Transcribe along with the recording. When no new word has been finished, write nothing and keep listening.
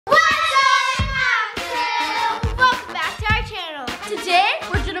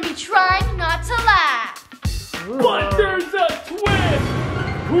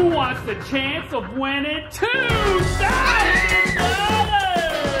who wants the chance of winning $2,000?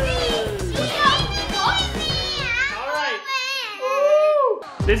 Alright.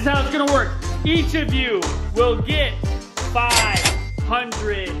 This is how it's gonna work. Each of you will get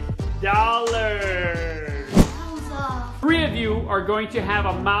 $500. 3 of you are going to have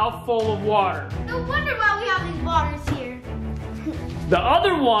a mouthful of water. No wonder why we have these waters here. The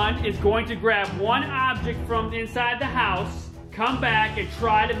other one is going to grab one object from inside the house, come back and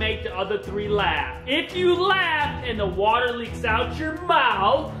try to make the other 3 laugh. If you laugh and the water leaks out your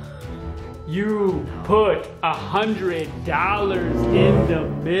mouth, you put $100 in the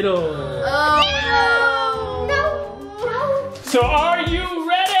middle. Oh no! No! So are you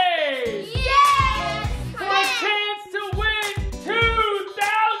ready? Yes! For a chance to win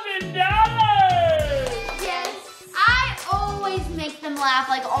 $2,000! Yes! I always make them laugh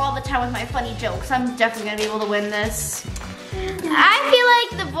like all the time with my funny jokes. I'm definitely gonna be able to win this. I feel like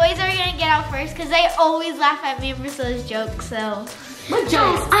the boys are gonna get out first because they always laugh at me and Priscilla's jokes, so. What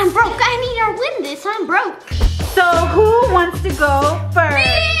jokes? I'm broke. I need to win this. I'm broke. So who wants to go first?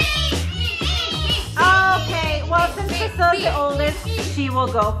 Okay, well since Priscilla's the oldest, she will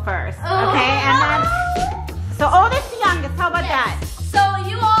go first. Okay, and then, so oldest to youngest, how about that? So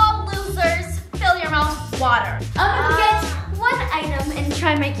you all losers, fill your mouth with water. I'm gonna get one item and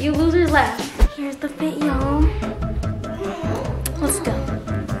try and make you losers laugh. Here's the fit, y'all. Let's go.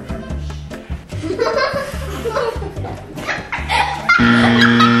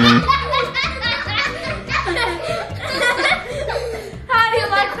 How do you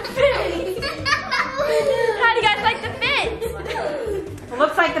like the fit? How do you guys like the fit? It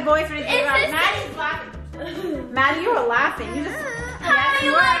looks like the boys ready to give up. Maddie's laughing. Maddie, you were laughing. You just, How do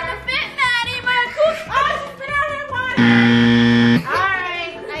you like the fit, Maddie? My cook. Oh, she spit out her water.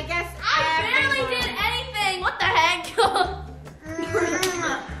 Alright, I guess I barely did anything. What the heck?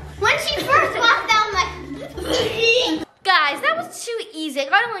 When she first walked down, like, guys, that was too easy. I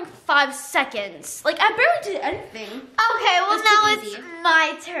got it in like 5 seconds. Like, I barely did anything. Okay, well now it's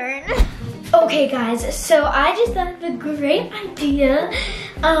my turn. Okay, guys, so I just thought of a great idea.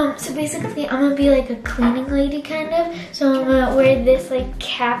 So basically, I'm gonna be like a cleaning lady, kind of. So I'm gonna wear this like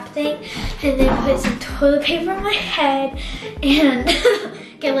cap thing, and then put some toilet paper on my head, and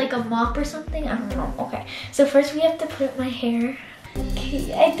get like a mop or something. I don't know. Okay, so first we have to put up my hair.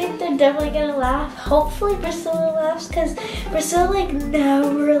 Okay, I think they're definitely gonna laugh. Hopefully Priscilla laughs, because Priscilla like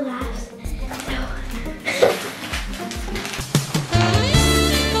never laughs. So.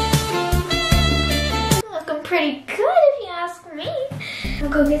 Looking pretty good if you ask me. I'll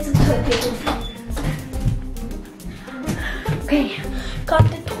go get some toilet paper. Okay, got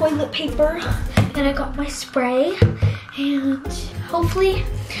the toilet paper and I got my spray, and hopefully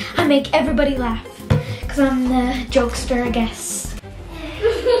I make everybody laugh, because I'm the jokester, I guess.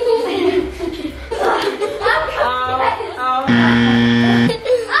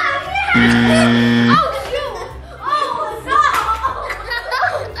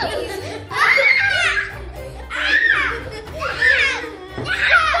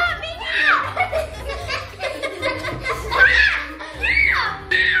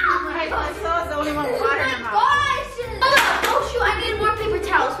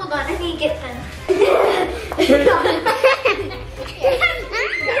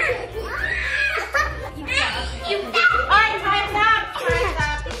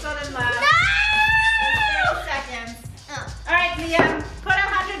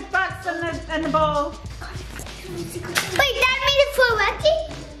 in the bowl. Wait, that made it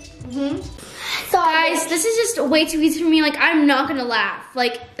fluorescent? So guys, this is just way too easy for me. Like, I'm not gonna laugh.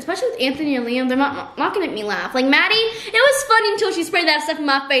 Like, especially with Anthony and Liam, they're not gonna make me laugh. Like, Maddie, it was funny until she sprayed that stuff in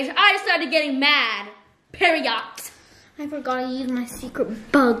my face. I just started getting mad. Period. I forgot to use my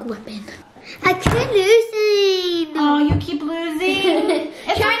secret bug weapon. I keep losing. Oh, you keep losing?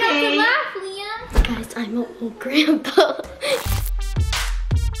 It's Try okay. not to laugh, Liam. Guys, I'm an old grandpa.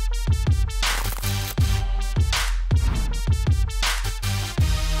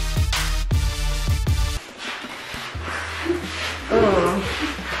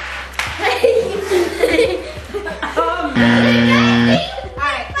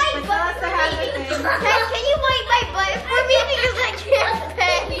 Can you wipe my butt for me because I can't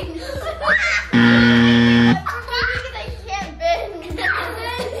bend? Because I can't bend.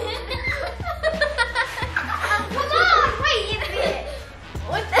 Come on,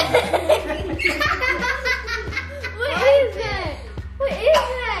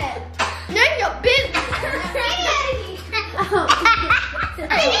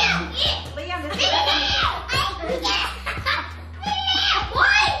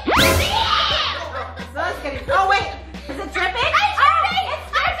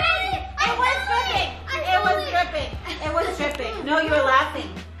 were laughing.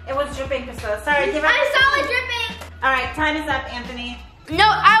 It was dripping, Priscilla. Sorry, give up. I saw it dripping. All right, time is up, Anthony. No,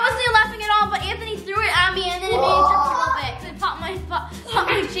 I wasn't laughing at all, but Anthony threw it at me and then it made it drip a little bit because it popped my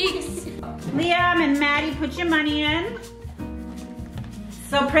cheeks. Liam and Maddie, put your money in.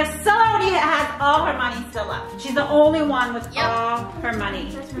 So Priscilla already has all her money still left. She's the only one with all her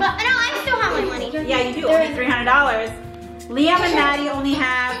money. But no, I still have my money. Yeah, you do. Only $300. Liam and Maddie only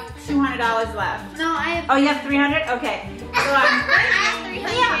have $200 left. No, I have. Oh, you have 300? Okay. So, I have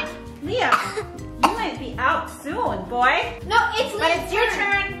 300. Liam, you might be out soon, boy. No, it's But it's your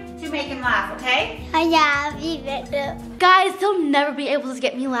turn to make him laugh, okay? Guys, they'll never be able to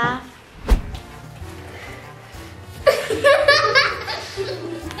get me laugh.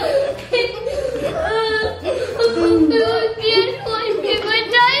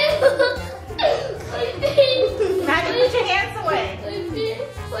 Maddie, put your hands away.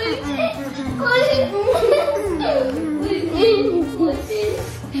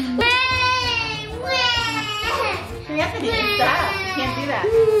 Anthony, stop. You can't do that.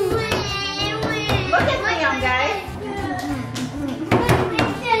 Look at Liam, guys.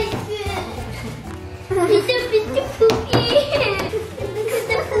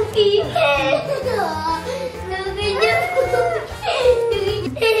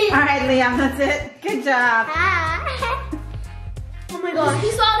 All right, Liam, that's it. Good job. Oh my gosh, he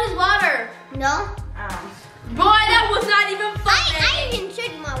swallowed his water. No. Oh. Boy, that was not even funny. I didn't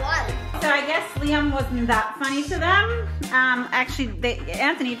drink my water. So I guess Liam wasn't that funny to them. Actually,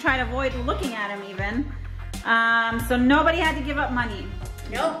 Anthony tried to avoid looking at him even. So nobody had to give up money.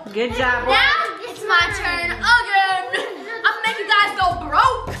 Nope. Good job. Now it's my turn again. I'm gonna make you guys go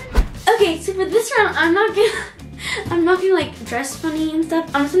broke. Okay, so for this round, I'm not gonna like dress funny and stuff.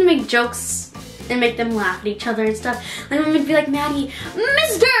 I'm just gonna make jokes and make them laugh at each other and stuff. Like I'm gonna be like, Maddie,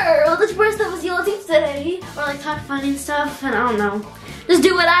 Miss Girl, this worst that was your teeth today, or like talk funny and stuff. And I don't know, just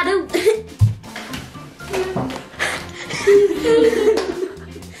do what I do.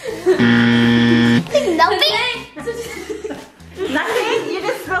 Nothing. Nothing? You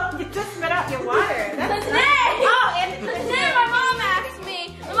just spit out your water. That's Today! Oh, and Today my mom asked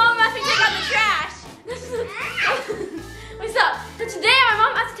me to take out the trash. What's up? So today my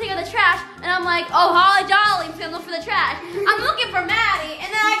mom asked to take out the trash and I'm like, oh, holly jolly, I'm gonna look for the trash. I'm looking for Maddie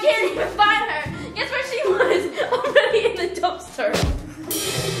and then I can't even find her. Guess where she was? Already in the dumpster.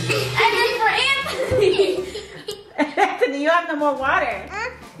 And then for Anthony. Anthony, you have no more water.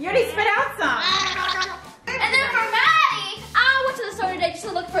 You already spit out some. And then for Maddie, I went to the store today just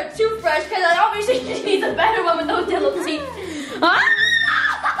to look for a toothbrush because obviously she needs a better one with those yellow teeth. No,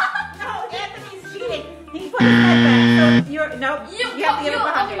 Anthony's cheating. He put his head back. So you're, nope, you have to give him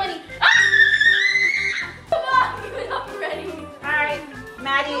 100. Money. Come on, give it up already. Alright,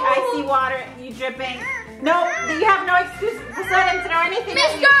 Maddie, I see water. You dripping. No, you have no excuse for them to throw anything Miss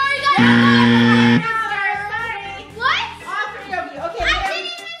at you. Girl, you gotta Sorry. What? All three of you. Okay. I didn't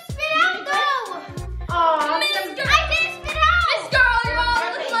even spit out though. Oh, Miss Girl, I didn't spit out. Miss Girl, you're all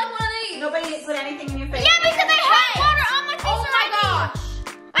looking like one of these. Nobody put anything in your face. Yeah, because I had water on my face already. Oh my gosh.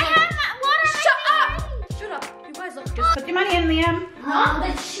 I had water on my face. Shut up. Shut up. You guys look just. Put your money in, Liam. Mom,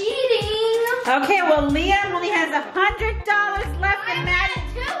 the cheating. Okay, well, Liam only has $100 left and Maddie.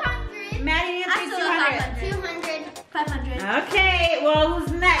 200. Maddie I needs still 200. 200. 500. Okay, well,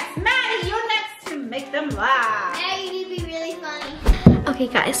 who's next? Maddie, you're next to make them laugh. Now you need to be really funny. Okay,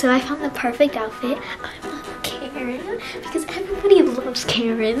 guys, so I found the perfect outfit. I'm a Karen because everybody loves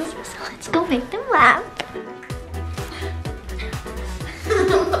Karens. So let's go make them laugh.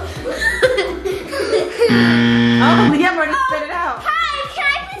 Oh, Liam already spit it out. Hi, can I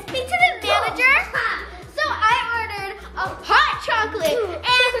please speak to the manager? So I ordered a hot chocolate, and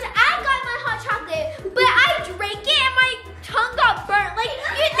I got my hot chocolate, but I drank it and my tongue got burnt. Like,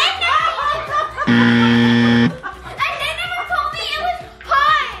 and they never told me it was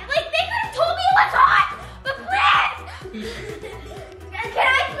hot. Like, they could have told me it was hot, but please. Can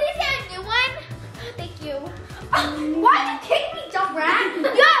I please get a new one? Thank you. Why'd you kick me, dumb rat?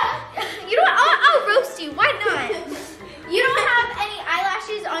 Yeah. You know what? I'll roast you. Why not? You don't have any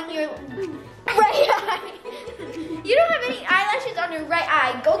eyelashes on your right eye. You don't have any eyelashes on your right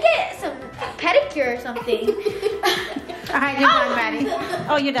eye. Go get some pedicure or something. All right, you're done, Maddie.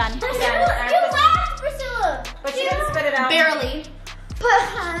 Oh, you're done. Priscilla, you laughed, Priscilla. But you didn't spit it out. Barely. But,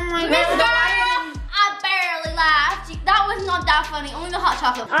 oh my Miss God. Girl, I barely laughed. That was not that funny. Only the hot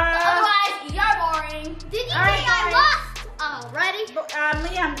chocolate. Otherwise, you're boring. Did you think I lost already?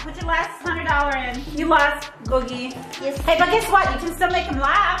 Liam, put your last $100 in. You lost, Googie. Yes. Hey, but guess what? You can still make him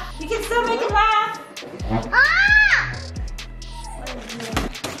laugh. You can still make him laugh. Ah!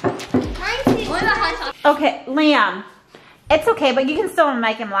 Only the hot chocolate. Okay, Liam. It's okay, but you can still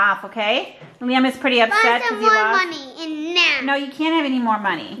make him laugh, okay? Liam is pretty upset because he lost. money and now. No, you can't have any more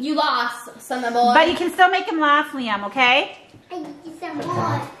money. You lost, son of a boy. But you can still make him laugh, Liam, okay? I need some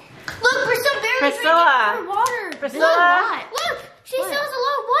more. Look, Priscilla barely Priscilla. drinking her water. Priscilla. Look, she still has a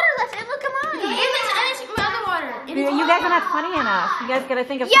lot of water left. And look at mine. And it's my other water. You guys are not funny enough. You guys gotta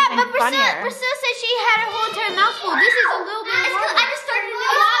think of Yeah, something but funnier. Priscilla said she had her whole entire mouthful. This is a little bit of water. I just started new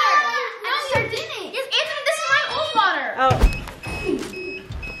water. No, you didn't. Yes, Anthony, this is my old water. Oh.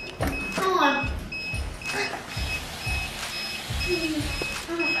 Hold on.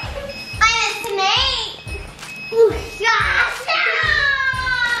 I'm a snake. Ooh, gosh.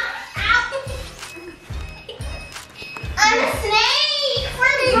 I'm a snake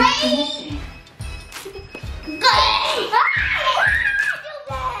for the rain.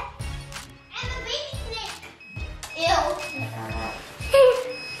 I'm a baby snake. Ew.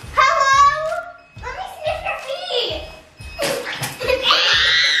 Hello? Let me sniff your feet.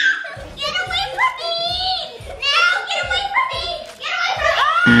 Get away from me! Now, get away from me! Get away from me!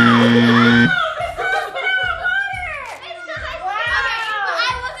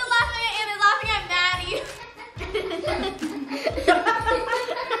 I wasn't laughing at him, I was laughing at Maddie.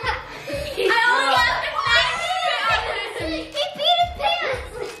 I only laughed at Maddie. He peed his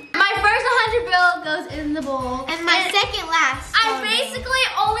pants. My first 100 bill goes in the bowl. And my second last. I basically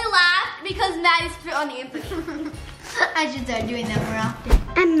only laughed because Maddie spit on Anthony. I should start doing that more often.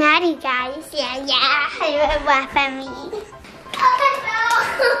 I'm Maddie, guys. Yeah. Laugh at me.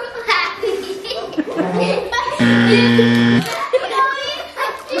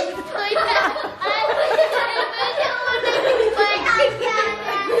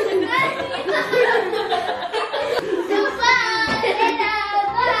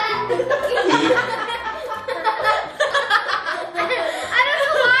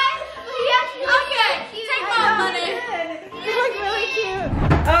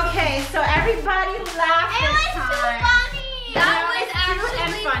 Okay, so everybody laughed this time. That was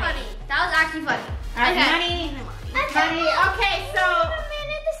actually funny. That was actually funny. All right, Okay. Money. Okay, so.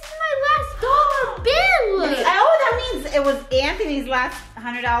 This is my last dollar bill. Oh, that means it was Anthony's last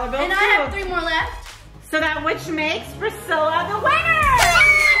 $100 bill And too. I have 3 more left. So that which makes Priscilla the winner.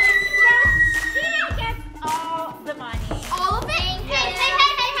 She gets all the money. All of it? Hey!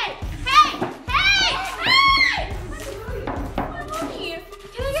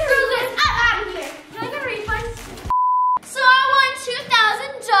 Can I get a refund? Out of here. Can I get a refund? So I won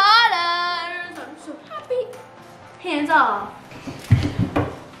 $2,000. I'm so happy. Hands off.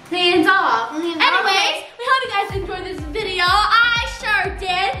 Hands off. Anyways, we hope you guys enjoyed this video. I sure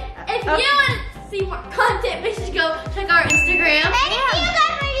did. If you want to see more content, make sure you go check our Instagram. And if you guys